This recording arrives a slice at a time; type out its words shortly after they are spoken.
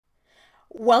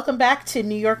Welcome back to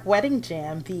New York Wedding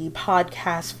Jam, the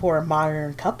podcast for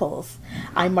modern couples.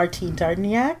 I'm Martine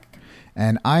Darniak.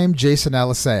 And I'm Jason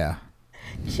Alisea.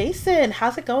 Jason,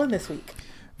 how's it going this week?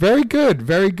 Very good,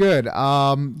 very good.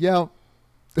 I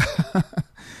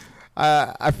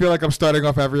feel like I'm starting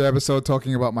off every episode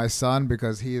talking about my son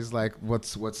because he is like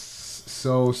what's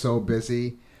so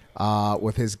busy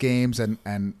with his games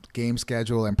and game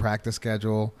schedule and practice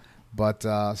schedule. But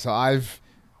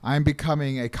I'm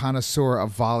becoming a connoisseur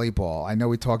of volleyball. I know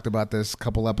we talked about this a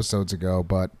couple episodes ago,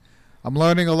 but I'm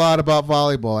learning a lot about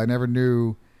volleyball. I never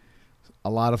knew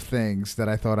a lot of things that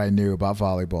I thought I knew about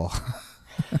volleyball.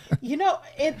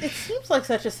 It seems like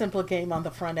such a simple game on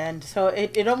the front end, so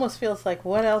it almost feels like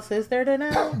what else is there to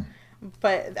know?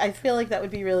 But I feel like that would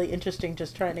be really interesting,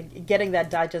 just getting that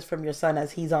digest from your son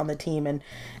as he's on the team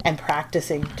and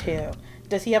practicing too.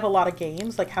 Does he have a lot of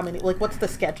games? Like how many? Like what's the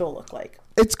schedule look like?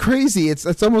 It's crazy.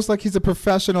 It's almost like he's a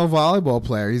professional volleyball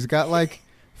player. He's got like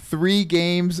 3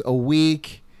 games a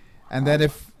week, and then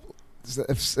if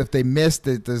they missed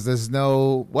it, there's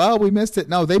no, well, we missed it.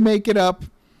 No, they make it up.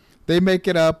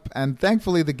 And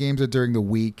thankfully the games are during the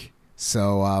week.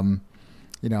 So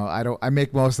I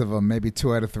make most of them, maybe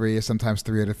 2 out of 3, or sometimes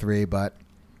 3 out of 3, but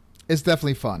it's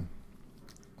definitely fun.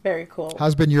 Very cool.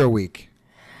 How's been your week?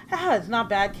 It's not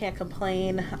bad. Can't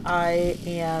complain. I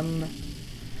am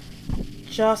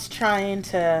just trying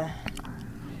to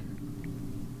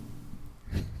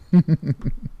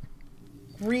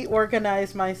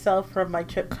reorganize myself from my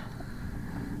trip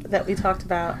that we talked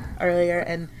about earlier,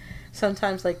 and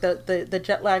sometimes like the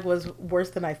jet lag was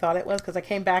worse than I thought it was, because I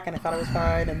came back and I thought it was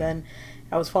fine, and then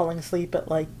I was falling asleep at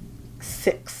like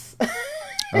 6.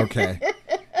 Okay.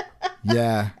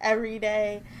 Yeah. Every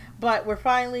day. But we're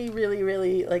finally really,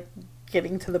 really like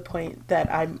getting to the point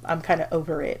that I'm kind of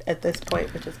over it at this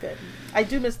point, which is good. I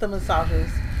do miss the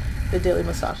massages. The daily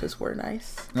massages were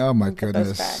nice. Oh my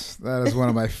goodness, that is one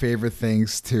of my favorite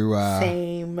things to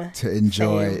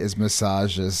enjoy is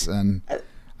massages. And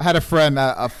I had a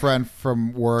friend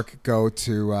from work go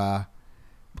to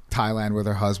Thailand with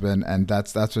her husband, and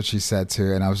that's what she said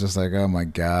too. And I was just like, oh my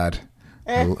God.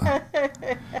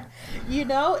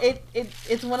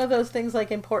 It's one of those things,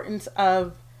 like importance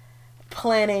of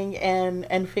planning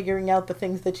and figuring out the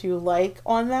things that you like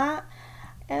on that.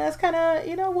 And that's kind of,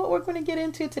 what we're going to get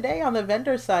into today on the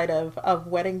vendor side of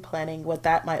wedding planning, what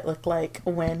that might look like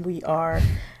when we are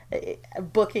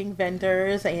booking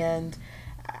vendors, and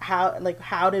how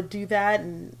to do that,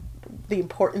 and the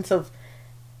importance of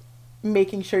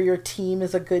making sure your team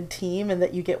is a good team and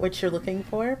that you get what you're looking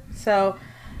for. So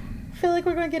I feel like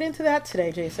we're going to get into that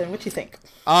today, Jason. What do you think?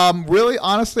 Really,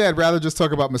 honestly, I'd rather just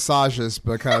talk about massages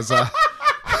because...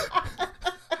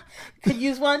 Could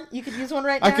use one. You could use one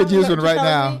right now. I could use one right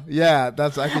now. Yeah,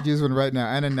 I could use one right now,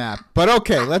 and a nap. But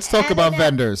okay, let's talk about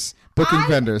vendors, booking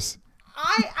vendors.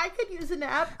 I could use a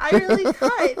nap. I really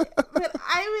could. But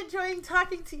I'm enjoying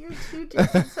talking to you too,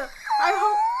 Jason. So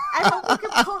I hope we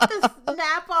can pull this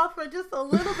nap off for just a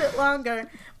little bit longer.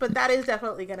 But that is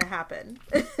definitely going to happen.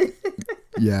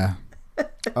 Yeah.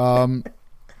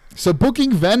 So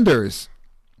booking vendors.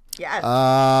 Yes.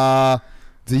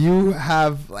 Do you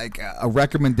have like a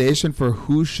recommendation for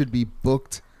who should be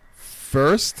booked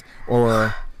first,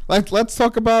 or let's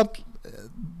talk about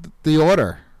the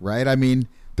order, right? I mean,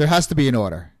 there has to be an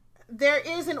order. There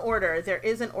is an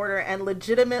order, and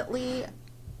legitimately,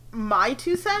 my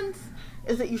 2 cents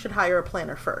is that you should hire a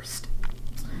planner first.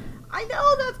 I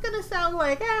know that's going to sound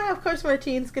like, of course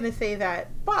Martine's going to say that,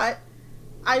 but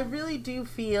I really do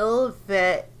feel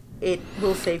that it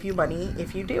will save you money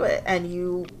if you do it, and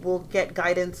you will get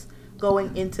guidance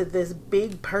going into this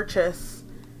big purchase,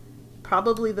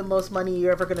 probably the most money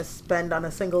you're ever going to spend on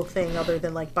a single thing other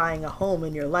than like buying a home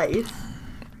in your life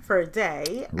for a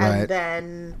day. Right. And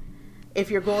then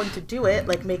if you're going to do it,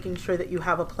 like making sure that you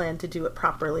have a plan to do it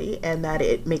properly and that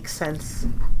it makes sense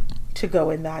to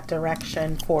go in that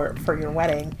direction for your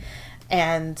wedding.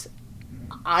 And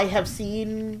I have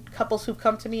seen couples who've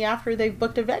come to me after they've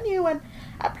booked a venue, and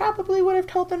I probably would have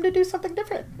told them to do something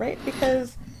different, right?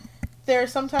 Because there are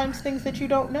sometimes things that you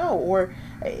don't know, or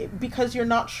because you're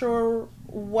not sure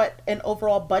what an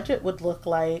overall budget would look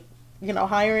like.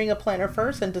 Hiring a planner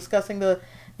first and discussing the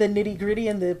nitty gritty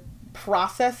and the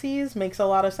processes makes a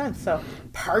lot of sense. So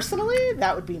personally,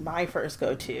 that would be my first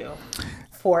go-to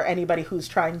for anybody who's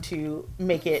trying to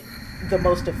make it the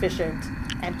most efficient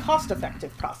and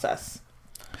cost-effective process.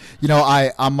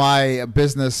 On my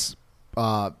business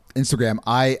Instagram,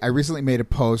 I recently made a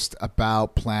post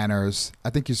about planners. I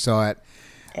think you saw it.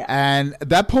 Yeah. And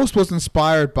that post was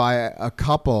inspired by a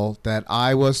couple that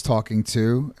I was talking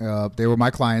to. They were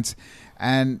my clients.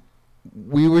 And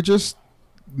we were just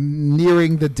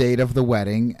nearing the date of the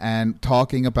wedding and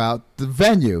talking about the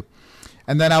venue.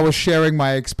 And then I was sharing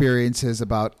my experiences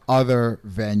about other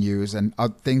venues and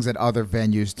things that other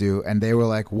venues do. And they were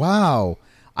like, wow,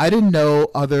 I didn't know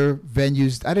other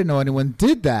venues, I didn't know anyone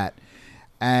did that.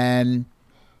 And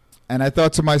I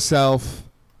thought to myself,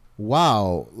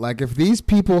 wow, like if these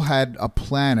people had a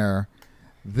planner,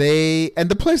 and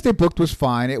the place they booked was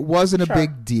fine. It wasn't a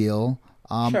big deal.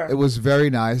 It was very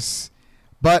nice.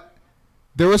 But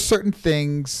there were certain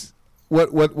things.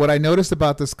 What I noticed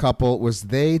about this couple was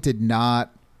they did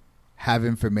not have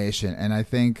information. And I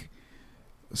think,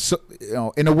 so,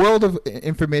 in a world of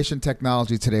information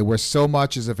technology today where so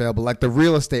much is available, like the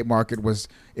real estate market was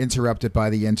interrupted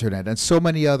by the internet, and so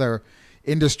many other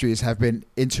industries have been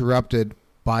interrupted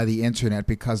by the internet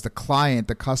because the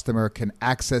customer can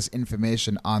access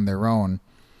information on their own.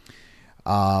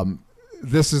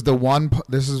 This is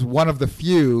one of the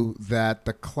few that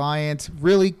the client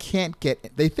really can't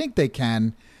get. They think they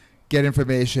can get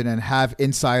information and have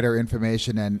insider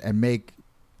information and make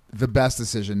the best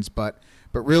decisions, but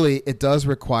really it does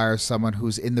require someone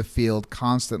who's in the field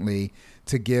constantly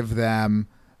to give them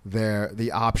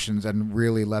the options and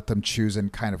really let them choose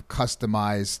and kind of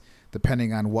customize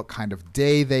depending on what kind of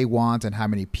day they want and how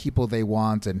many people they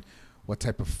want and what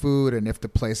type of food and if the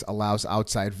place allows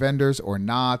outside vendors or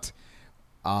not.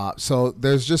 So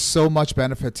there's just so much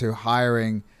benefit to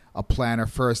hiring a planner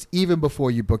first, even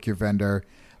before you book your vendor,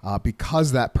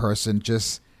 because that person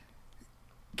just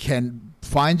can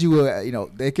find you,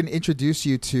 they can introduce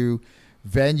you to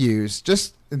venues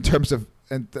just in terms of,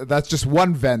 and that's just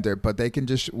one vendor, but they can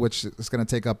which is going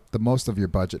to take up the most of your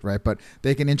budget, right? But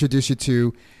they can introduce you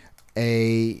to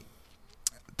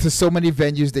so many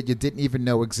venues that you didn't even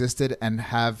know existed and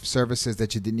have services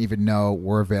that you didn't even know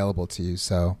were available to you.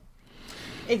 So.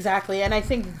 Exactly. And I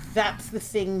think that's the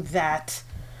thing that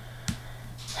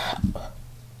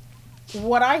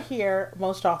what I hear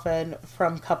most often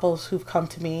from couples who've come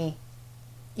to me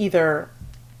either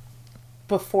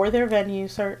before their venue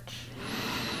search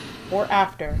or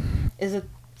after is that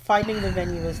finding the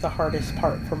venue is the hardest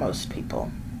part for most people.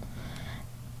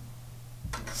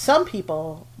 Some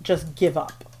people just give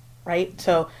up, right?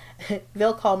 So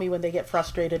they'll call me when they get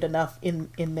frustrated enough in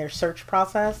their search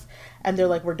process and they're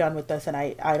like, we're done with this and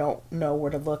I don't know where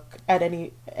to look at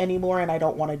anymore and I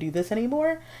don't want to do this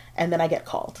anymore. And then I get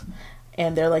called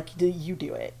and they're like, you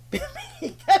do it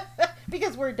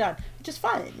because we're done, which is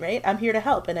fine, right? I'm here to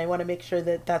help and I want to make sure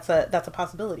that that's a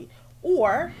possibility.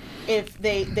 Or if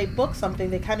they book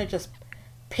something, they kind of just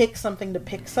pick something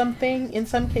in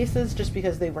some cases just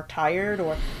because they were tired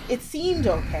or it seemed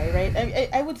okay, right?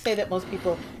 I would say that most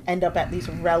people end up at least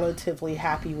relatively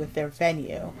happy with their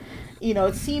venue.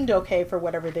 It seemed okay for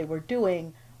whatever they were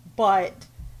doing, but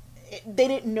they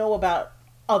didn't know about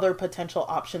other potential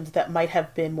options that might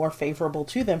have been more favorable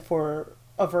to them for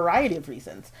a variety of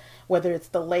reasons, whether it's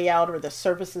the layout or the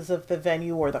services of the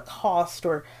venue or the cost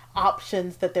or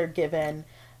options that they're given.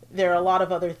 There are a lot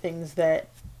of other things that,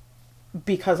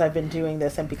 because I've been doing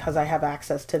this and because I have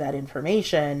access to that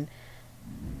information,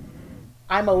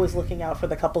 I'm always looking out for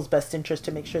the couple's best interest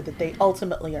to make sure that they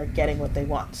ultimately are getting what they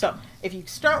want. So if you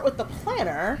start with the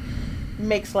planner, it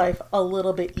makes life a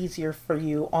little bit easier for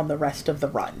you on the rest of the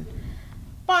run.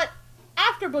 But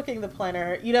after booking the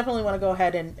planner, you definitely want to go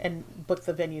ahead and book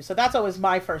the venue. So that's always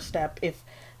my first step if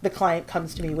the client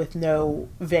comes to me with no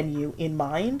venue in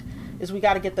mind, is we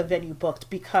got to get the venue booked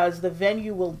because the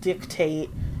venue will dictate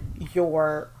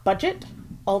your budget.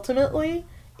 Ultimately,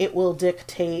 it will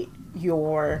dictate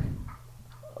your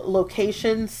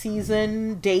location,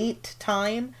 season, date,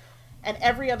 time, and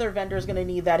every other vendor is going to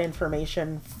need that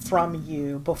information from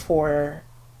you before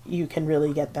you can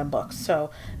really get them booked. So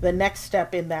the next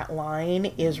step in that line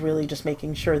is really just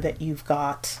making sure that you've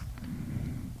got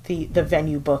the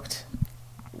venue booked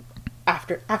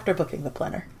after booking the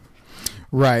planner.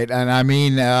 Right. And I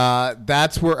mean,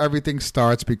 that's where everything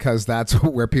starts because that's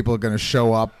where people are going to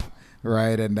show up,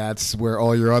 right? And that's where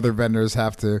all your other vendors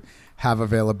have to have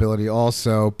availability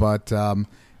also. But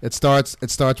it starts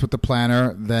with the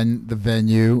planner, then the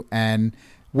venue. And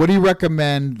what do you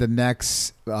recommend the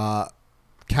next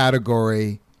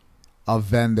category of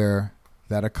vendor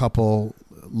that a couple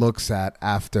looks at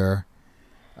after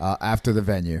the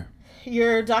venue?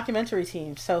 Your documentary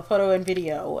team, so photo and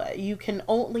video.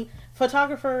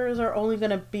 Photographers are only going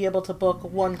to be able to book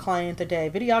one client a day.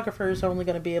 Videographers are only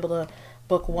going to be able to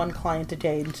book one client a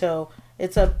day. And so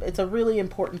it's a really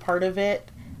important part of it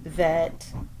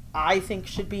that I think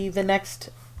should be the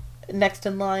next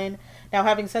in line. Now,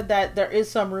 having said that, there is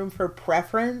some room for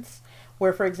preference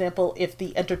where, for example, if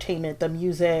the entertainment, the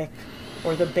music,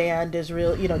 or the band is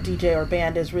real, DJ or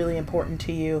band is really important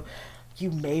to you, you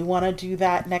may want to do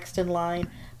that next in line.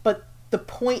 But the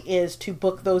point is to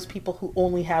book those people who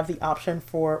only have the option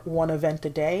for one event a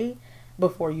day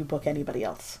before you book anybody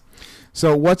else.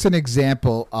 So what's an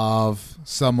example of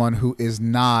someone who is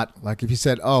not, like if you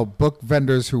said, oh, book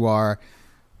vendors who are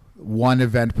one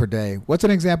event per day. What's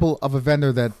an example of a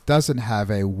vendor that doesn't have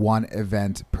a one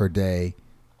event per day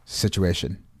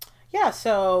situation? Yeah,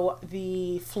 so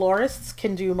the florists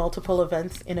can do multiple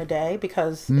events in a day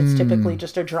because it's typically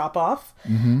just a drop-off.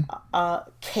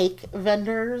 Cake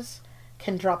vendors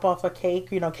can drop off a cake,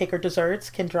 cake or desserts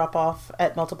can drop off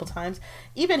at multiple times.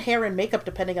 Even hair and makeup,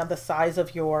 depending on the size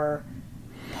of your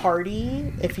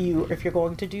party, if you're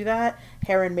going to do that,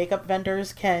 hair and makeup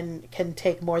vendors can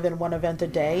take more than one event a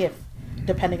day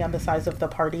depending on the size of the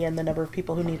party and the number of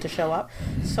people who need to show up.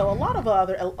 So a lot of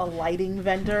a lighting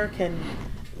vendor can...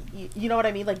 You know what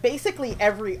I mean? Like basically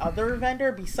every other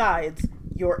vendor besides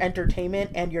your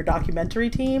entertainment and your documentary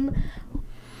team,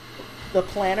 the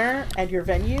planner and your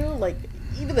venue, like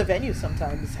even the venues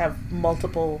sometimes have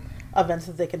multiple events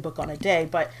that they can book on a day.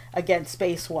 But again,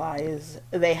 space-wise,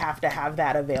 they have to have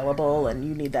that available and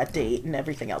you need that date and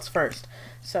everything else first.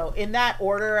 So in that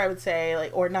order, I would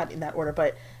say, or not in that order,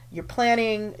 but your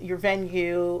planning, your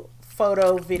venue,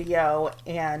 photo, video,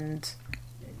 and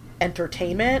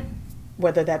entertainment,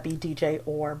 whether that be DJ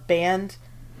or band,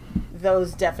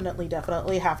 those definitely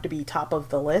have to be top of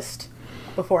the list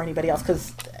before anybody else.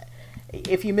 Because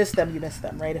if you miss them, you miss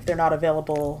them, right? If they're not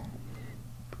available,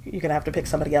 you're going to have to pick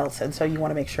somebody else. And so you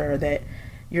want to make sure that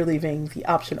you're leaving the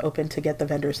option open to get the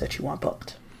vendors that you want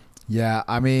booked. Yeah,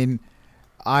 I mean,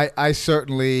 I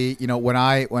certainly, when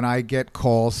I get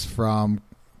calls from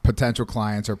potential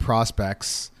clients or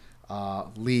prospects,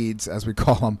 leads as we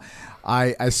call them,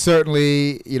 I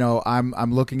certainly,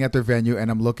 I'm looking at their venue and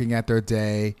I'm looking at their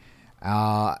day,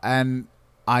 and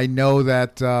I know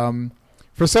that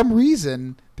for some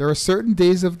reason there are certain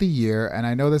days of the year, and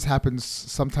I know this happens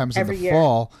sometimes every in the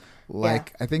fall.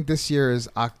 Like I think this year is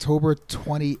October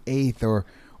 28th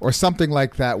or something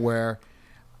like that, where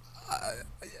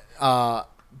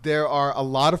there are a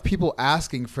lot of people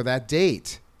asking for that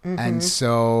date, and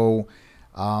so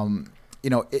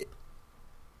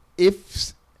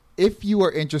if you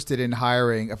are interested in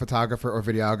hiring a photographer or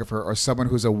videographer or someone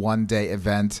who's a one-day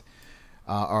event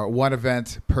or one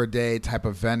event per day type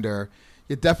of vendor,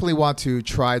 you definitely want to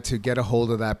try to get a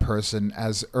hold of that person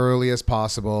as early as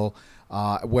possible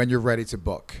when you're ready to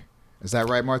book. Is that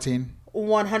right, Martine?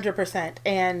 100%.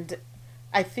 And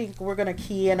I think we're going to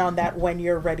key in on that when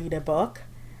you're ready to book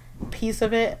piece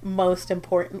of it. Most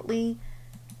importantly,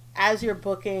 as you're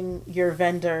booking your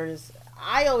vendors,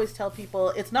 I always tell people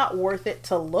it's not worth it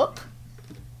to look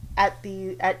at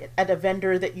a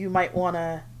vendor that you might want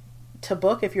to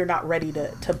book if you're not ready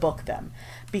to book them,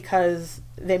 because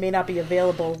they may not be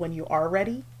available when you are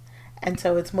ready. And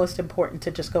so it's most important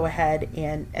to just go ahead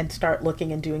and start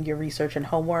looking and doing your research and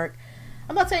homework.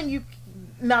 I'm not saying you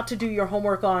not to do your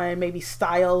homework on maybe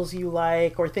styles you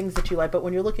like or things that you like, but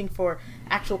when you're looking for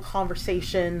actual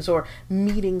conversations or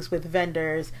meetings with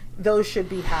vendors, those should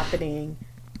be happening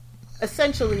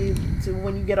essentially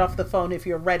when you get off the phone. If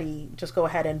you're ready, just go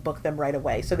ahead and book them right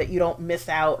away so that you don't miss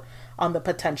out on the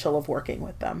potential of working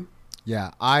with them.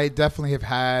 Yeah, I definitely have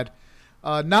had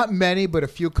not many, but a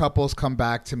few couples come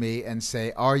back to me and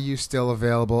say, are you still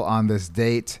available on this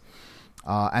date?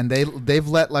 And they've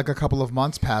let like a couple of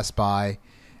months pass by,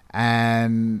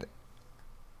 and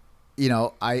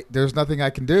there's nothing I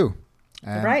can do.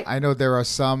 And right. I know there are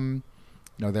some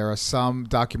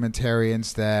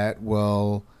documentarians that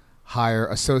will hire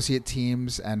associate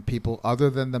teams and people other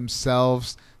than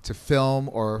themselves to film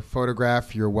or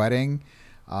photograph your wedding.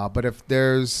 But if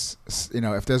there's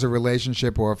a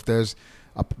relationship, or if there's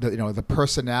the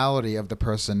personality of the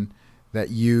person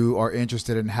that you are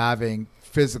interested in having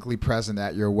physically present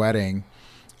at your wedding,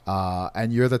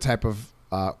 and you're the type of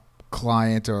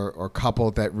client or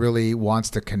couple that really wants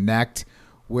to connect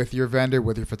with your vendor,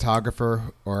 with your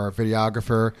photographer or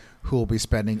videographer, who will be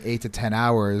spending 8 to 10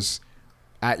 hours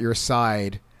at your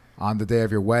side on the day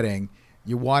of your wedding,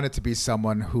 you want it to be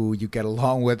someone who you get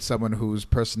along with, someone whose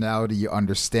personality you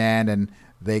understand and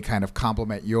they kind of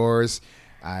complement yours,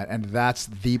 and that's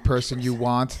the person you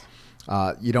want.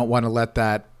 You don't want to let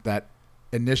that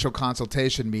initial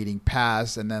consultation meeting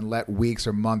pass and then let weeks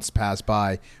or months pass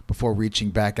by before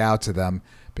reaching back out to them,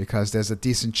 because there's a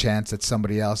decent chance that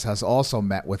somebody else has also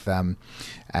met with them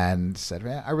and said,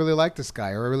 man, I really like this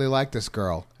guy or I really like this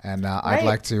girl, and I'd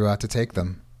like to take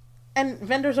them. And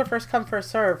vendors are first come, first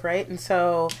serve, right? And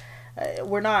so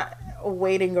we're not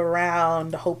waiting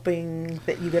around hoping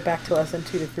that you get back to us in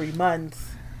 2 to 3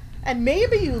 months, and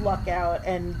maybe you luck out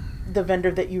and the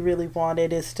vendor that you really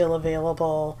wanted is still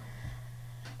available,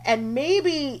 and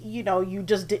maybe, you know, you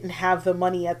just didn't have the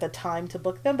money at the time to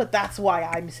book them. But that's why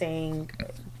I'm saying,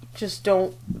 just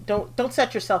don't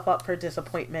set yourself up for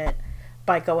disappointment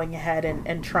by going ahead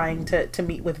and trying to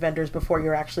meet with vendors before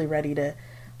you're actually ready to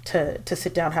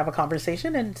sit down, have a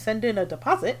conversation, and send in a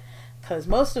deposit, because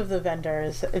most of the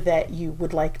vendors that you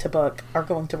would like to book are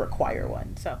going to require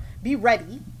one. So be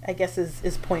ready, I guess,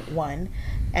 is point one.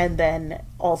 And then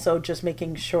also just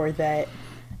making sure that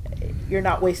you're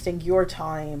not wasting your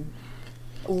time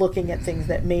looking at things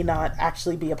that may not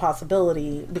actually be a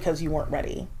possibility because you weren't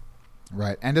ready.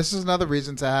 Right. And this is another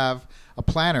reason to have a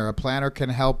planner. A planner can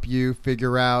help you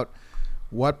figure out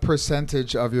what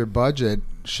percentage of your budget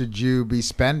should you be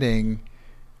spending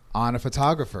on a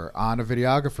photographer, on a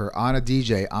videographer, on a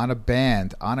DJ, on a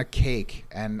band, on a cake,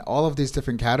 and all of these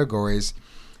different categories.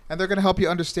 And they're going to help you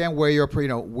understand where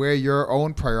your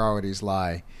own priorities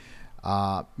lie.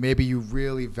 Maybe you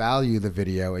really value the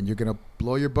video and you're going to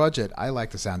blow your budget. I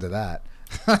like the sound of that.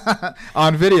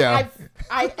 On video.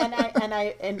 I've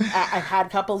had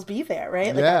couples be there,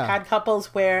 right? Like, Yeah. I've had couples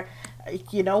where,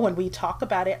 you know, when we talk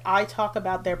about it, I talk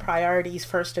about their priorities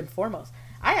first and foremost.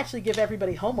 I actually give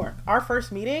everybody homework. Our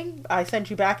first meeting, I send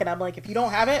you back and I'm like, if you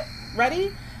don't have it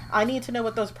ready, I need to know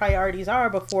what those priorities are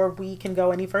before we can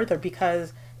go any further,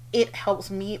 because it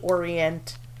helps me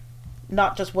orient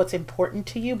not just what's important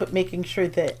to you, but making sure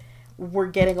that we're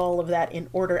getting all of that in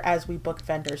order as we book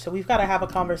vendors. So we've got to have a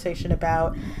conversation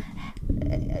about,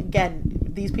 again,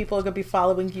 these people are going to be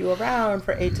following you around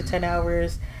for 8 to 10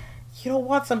 hours. You don't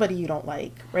want somebody you don't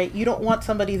like, right? You don't want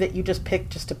somebody that you just pick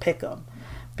just to pick them,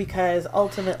 because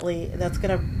ultimately it's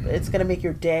gonna make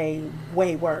your day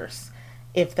way worse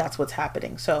if that's what's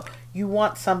happening. So you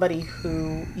want somebody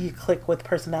who you click with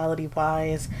personality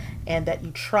wise and that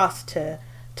you trust to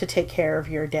take care of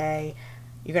your day.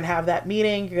 You're gonna have that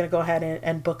meeting. You're gonna go ahead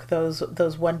and book those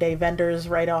one day vendors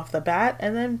right off the bat,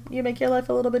 and then you make your life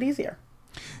a little bit easier.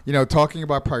 You know, talking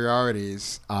about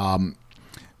priorities,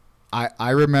 I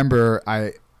remember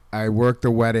I worked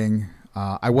a wedding.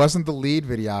 I wasn't the lead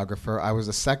videographer. I was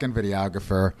the second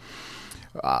videographer.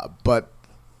 But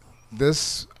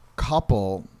this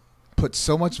couple put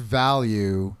so much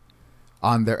value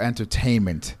on their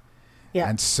entertainment. Yeah.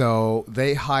 And so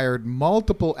they hired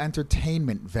multiple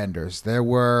entertainment vendors. There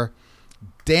were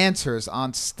dancers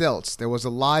on stilts. There was a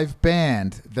live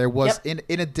band. There was, in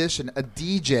addition, a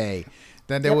DJ.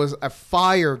 Then there was a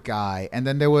fire guy. And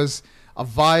then there was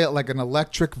like an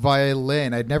electric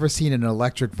violin. I'd never seen an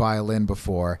electric violin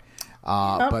before,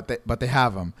 but they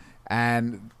have them.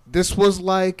 And this was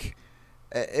like,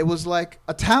 it was like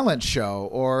a talent show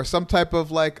or some type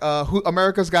of like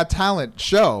America's Got Talent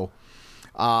show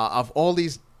of all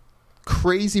these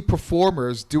crazy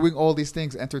performers doing all these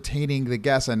things, entertaining the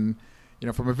guests. And you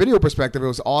know, from a video perspective, it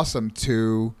was awesome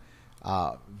to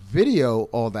video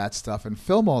all that stuff and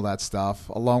film all that stuff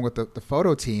along with the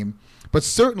photo team. But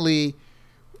certainly,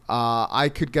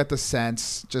 I could get the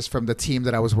sense just from the team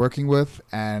that I was working with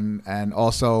and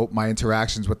also my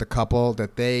interactions with the couple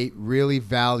that they really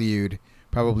valued,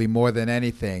 probably more than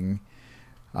anything,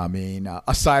 I mean,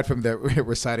 aside from their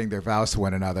reciting their vows to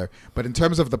one another. But in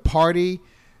terms of the party,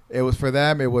 it was for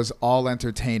them, it was all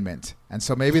entertainment. And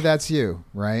so maybe that's you,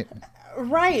 right?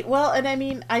 Right. Well, and I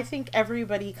mean, I think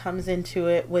everybody comes into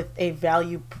it with a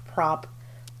value prop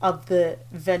of the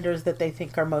vendors that they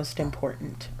think are most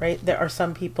important, right? There are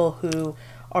some people who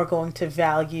are going to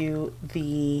value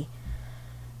the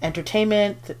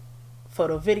entertainment, the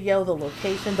photo video, the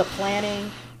location, the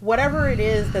planning, whatever it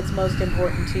is that's most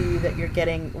important to you that you're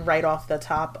getting right off the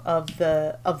top of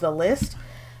the list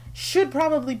should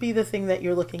probably be the thing that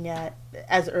you're looking at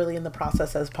as early in the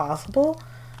process as possible,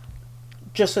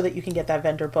 just so that you can get that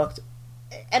vendor booked.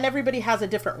 And everybody has a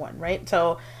different one, right?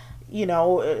 So, you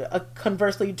know,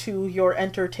 conversely to your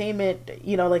entertainment,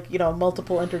 you know, like, you know,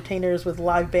 multiple entertainers with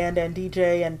live band and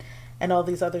DJ and all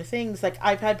these other things. Like,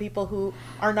 I've had people who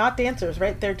are not dancers,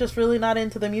 right? They're just really not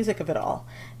into the music of it all.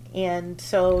 And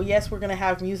so, yes, we're going to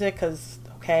have music because,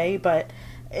 okay, but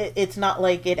it's not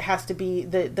like it has to be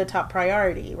the top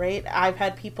priority, right? I've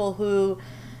had people who,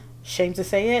 shame to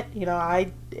say it, you know,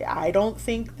 I don't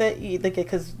think that,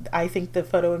 because I think the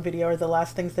photo and video are the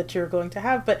last things that you're going to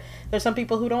have, but there's some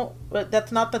people who don't, but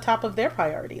that's not the top of their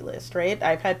priority list, right?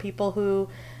 I've had people who,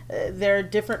 there are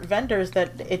different vendors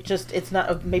that it's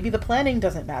not, maybe the planning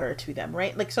doesn't matter to them,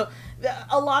 right? Like, so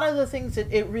a lot of the things,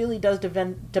 it really does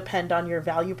depend on your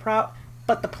value prop,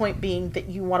 but the point being that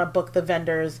you want to book the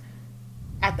vendors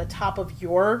at the top of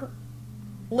your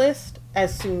list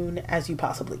as soon as you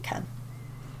possibly can.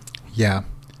 Yeah,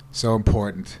 so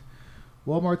important.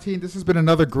 Well, Martine, this has been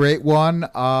another great one.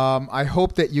 I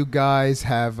hope that you guys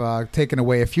have taken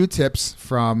away a few tips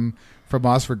from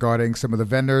us regarding some of the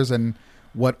vendors and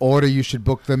what order you should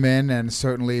book them in, and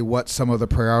certainly what some of the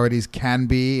priorities can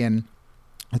be. And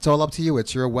it's all up to you.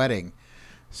 It's your wedding.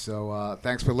 So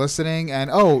thanks for listening. And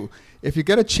if you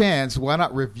get a chance, why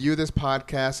not review this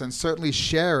podcast and certainly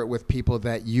share it with people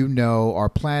that you know are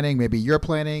planning. Maybe you're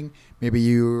planning. Maybe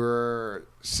your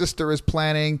sister is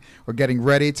planning or getting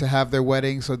ready to have their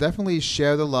wedding. So definitely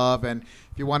share the love. And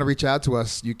if you want to reach out to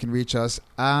us, you can reach us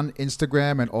on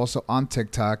Instagram and also on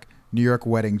TikTok, New York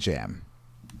Wedding Jam.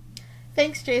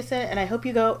 Thanks, Jason. And I hope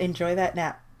you go enjoy that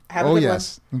nap. Have a good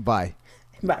one. Bye.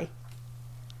 Bye.